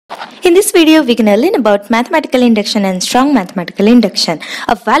In this video, we're going to learn about mathematical induction and strong mathematical induction.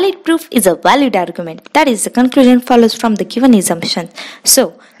 A valid proof is a valid argument. That is, the conclusion follows from the given assumption.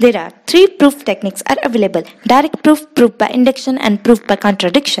 So, there are three proof techniques are available: direct proof, proof by induction, and proof by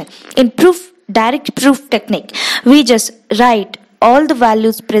contradiction. In direct proof technique, we just write all the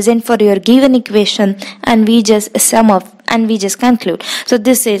values present for your given equation and we just sum up and we just conclude. So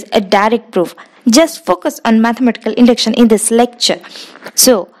this is a direct proof. Just focus on mathematical induction in this lecture.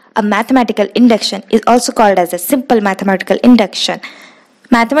 So a mathematical induction is also called as a simple mathematical induction.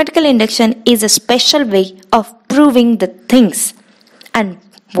 Mathematical induction is a special way of proving the things. And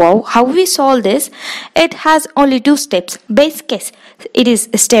wow, how we solve this? It has only two steps. Base case, it is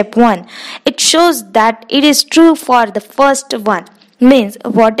step 1. It shows that it is true for the first one. Means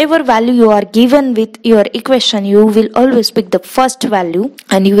whatever value you are given with your equation, you will always pick the first value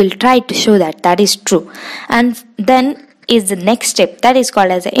and you will try to show that that is true. And then is the next step, that is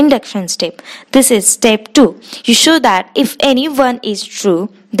called as the induction step. This is step 2. You show that if any one is true,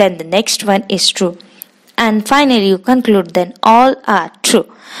 then the next one is true. And finally you conclude then all are true.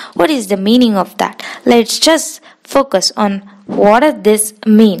 What is the meaning of that? Let's just focus on what does this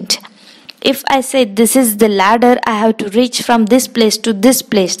mean. If I say this is the ladder, I have to reach from this place to this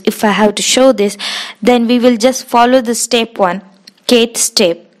place. If I have to show this, then we will just follow the step 1, kth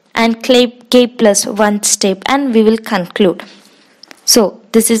step, and k plus 1 step, and we will conclude. So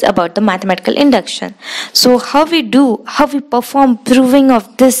this is about the mathematical induction. So how we perform proving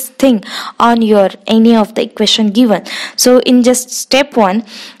of this thing on your any of the equation given. So in just step 1,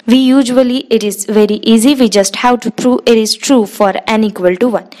 we usually, it is very easy, we just have to prove it is true for n equal to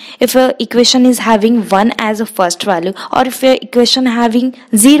 1. If your equation is having 1 as a first value, or if your equation having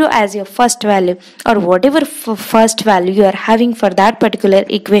 0 as your first value, or whatever first value you are having for that particular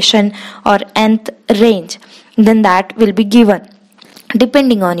equation or nth range, then that will be given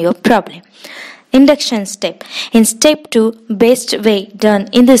depending on your problem. Induction step. In step 2, best way done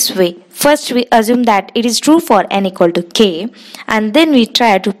in this way. First we assume that it is true for n equal to k, and then we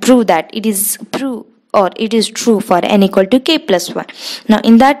try to prove that it is true for n equal to k plus 1. Now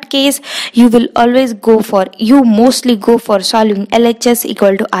in that case, you mostly go for solving LHS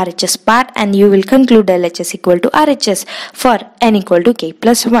equal to RHS part, and you will conclude LHS equal to RHS for n equal to k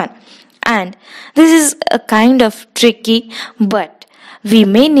plus 1. And this is a kind of tricky, but we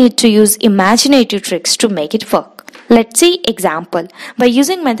may need to use imaginative tricks to make it work. Let's see example. By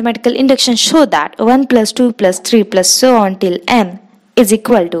using mathematical induction, show that 1 plus 2 plus 3 plus so on till n is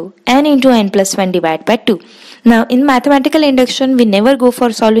equal to n into n plus 1 divided by 2. Now in mathematical induction, we never go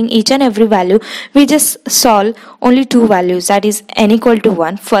for solving each and every value. We just solve only two values, that is n equal to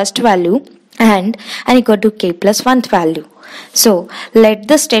 1 first value and n equal to k plus 1th value. So let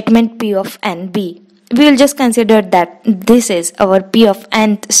the statement p of n be. We will just consider that this is our p of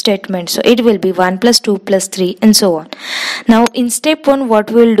nth statement. So it will be 1 plus 2 plus 3 and so on. Now in step 1,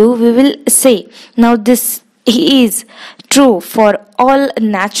 what we will do, we will say now this is true for all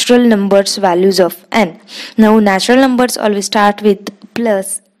natural numbers values of n. Now natural numbers always start with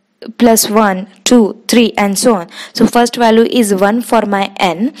plus 1, 2, 3 and so on. So first value is 1 for my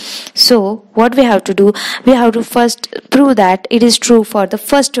n. So what we have to do, we have to first prove that it is true for the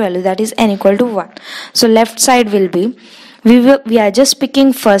first value, that is n equal to 1. So left side will be, we are just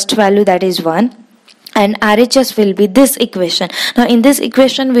picking first value, that is 1, and RHS will be this equation. Now in this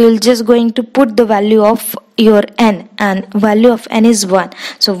equation, we will just going to put the value of your n, and value of n is 1.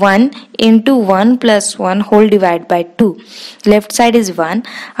 So 1 into 1 plus 1 whole divided by 2. Left side is 1,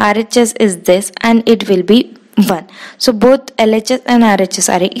 RHS is this, and it will be 1. So both LHS and RHS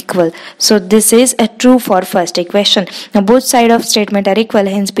are equal. So this is a true for first equation. Now both sides of statement are equal,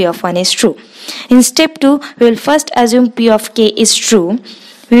 hence p of 1 is true. In step 2, we will first assume p of k is true.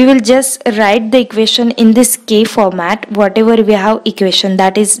 We will just write the equation in this k format. Whatever we have equation,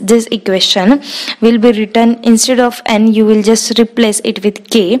 that is this equation will be written instead of n, you will just replace it with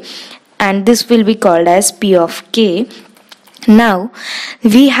k, and this will be called as p of k. Now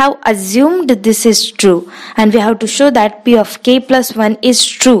we have assumed this is true, and we have to show that p of k plus 1 is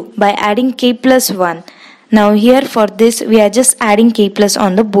true by adding k plus 1. Now here for this, we are just adding k plus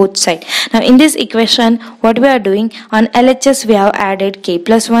on the both side. Now in this equation, what we are doing, on LHS we have added k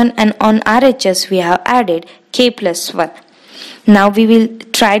plus 1, and on RHS we have added k plus 1. Now we will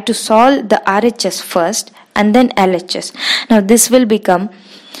try to solve the RHS first and then LHS. Now this will become,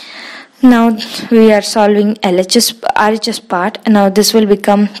 now we are solving RHS part. Now this will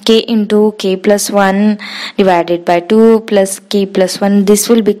become k into k plus 1 divided by 2 plus k plus 1. This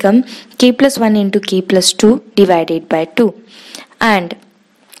will become k plus 1 into k plus 2 divided by 2. And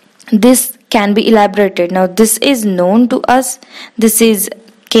this can be elaborated. Now this is known to us. This is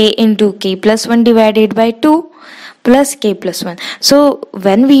k into k plus 1 divided by 2 plus k plus 1. So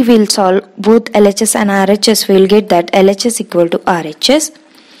when we will solve both LHS and RHS, we will get that LHS equal to RHS.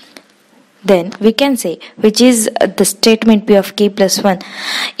 Then we can say which is the statement P of k plus 1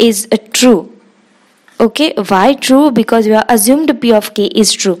 is true. Okay, why true? Because we have assumed P of k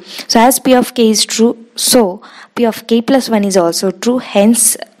is true. So as P of k is true, so P of k plus 1 is also true.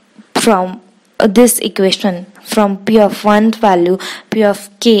 Hence from this equation, from P of 1 value, P of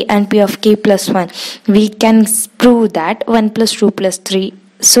k and P of k plus 1, we can prove that 1 plus 2 plus 3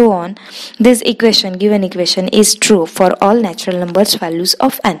 so on. This equation, given equation, is true for all natural numbers values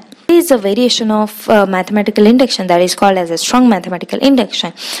of n. There is a variation of mathematical induction that is called as a strong mathematical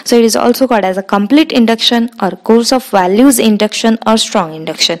induction. So it is also called as a complete induction or course of values induction or strong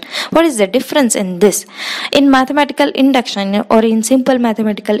induction. What is the difference in this? In mathematical induction or in simple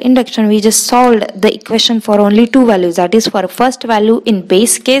mathematical induction, we just solved the equation for only two values, that is for first value in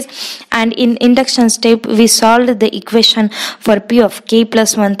base case, and in induction step we solved the equation for P of k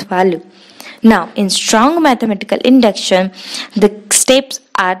plus 1th value. Now in strong mathematical induction, the steps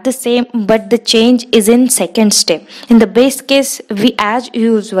are the same, but the change is in second step. In the base case, we as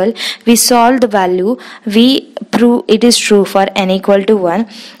usual we solve the value, we prove it is true for n equal to 1,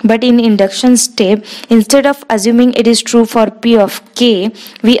 but in induction step, instead of assuming it is true for P of k,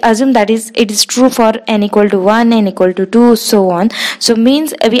 we assume that it is true for n equal to 1, n equal to 2, so on. So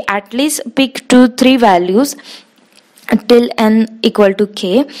means we at least pick 2-3 values till n equal to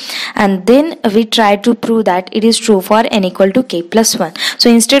k, and then we try to prove that it is true for n equal to k plus 1. So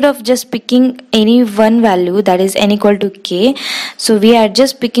instead of just picking any one value, that is n equal to k, so we are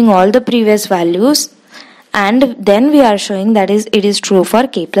just picking all the previous values and then we are showing that it is true for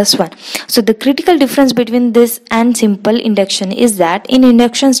k plus 1. So the critical difference between this and simple induction is that in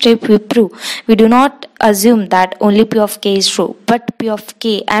induction step we prove, we do not assume that only P of k is true, but P of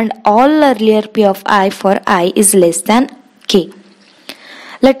k and all earlier P of I for I is less than k.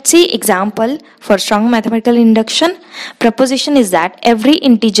 Let's see example for strong mathematical induction. Proposition is that every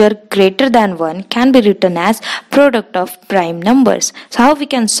integer greater than 1 can be written as product of prime numbers. So how we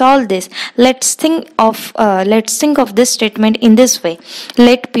can solve this? Let's think of this statement in this way.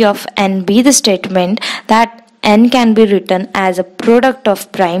 Let P of n be the statement that n can be written as a product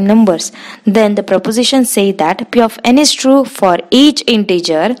of prime numbers. Then the proposition say that P of n is true for each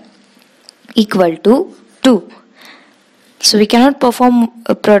integer equal to 2. So we cannot perform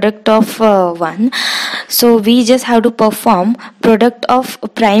a product of 1. So we just have to perform product of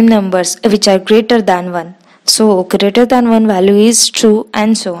prime numbers which are greater than 1. So greater than 1 value is true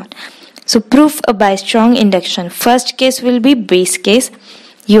and so on. So proof by strong induction. First case will be base case.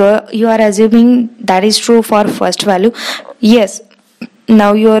 You are assuming that is true for first value. Yes.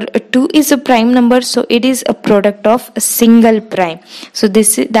 Now your 2 is a prime number, so it is a product of a single prime. So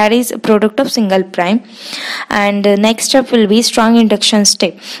that is a product of single prime. And next step will be strong induction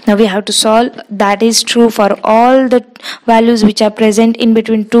step. Now we have to solve that is true for all the values which are present in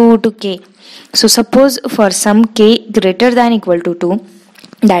between 2 to k. So suppose for some k greater than equal to 2,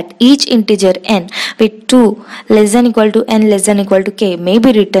 that each integer n with 2 less than equal to n less than equal to k may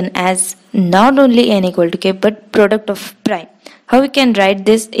be written as not only n equal to k but product of prime. How we can write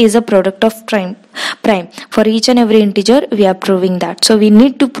this is a product of prime. For each and every integer we are proving that. So we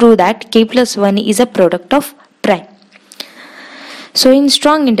need to prove that k plus 1 is a product of prime. So in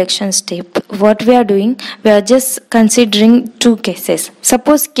strong induction step, what we are doing, we are just considering two cases.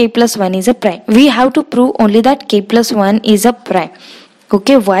 Suppose k plus 1 is a prime. We have to prove only that k plus 1 is a prime.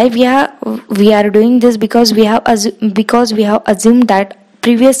 Okay, why we are doing this? Because we have assumed that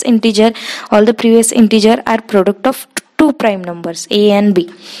all the previous integer are product of two prime numbers a and b.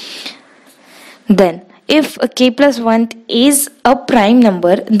 Then if k plus 1 is a prime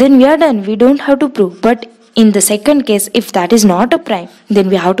number, then we are done. We don't have to prove. But in the second case, if that is not a prime, then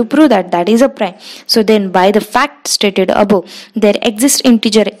we have to prove that is a prime. So then by the fact stated above, there exists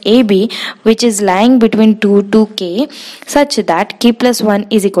integer ab which is lying between 2 to k such that k plus 1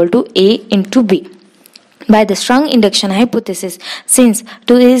 is equal to a into b. By the strong induction hypothesis, since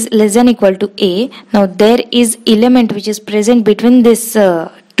 2 is less than equal to a, now there is element which is present between this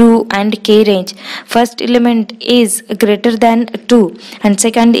 2 and k range. First element is greater than 2 and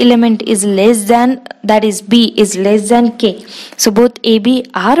second element is less than, that is b is less than k. So both ab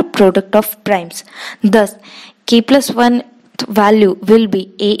are product of primes. Thus k plus 1 value will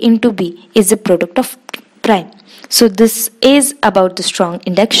be a into b is a product of prime. So this is about the strong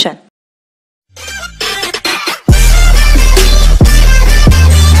induction.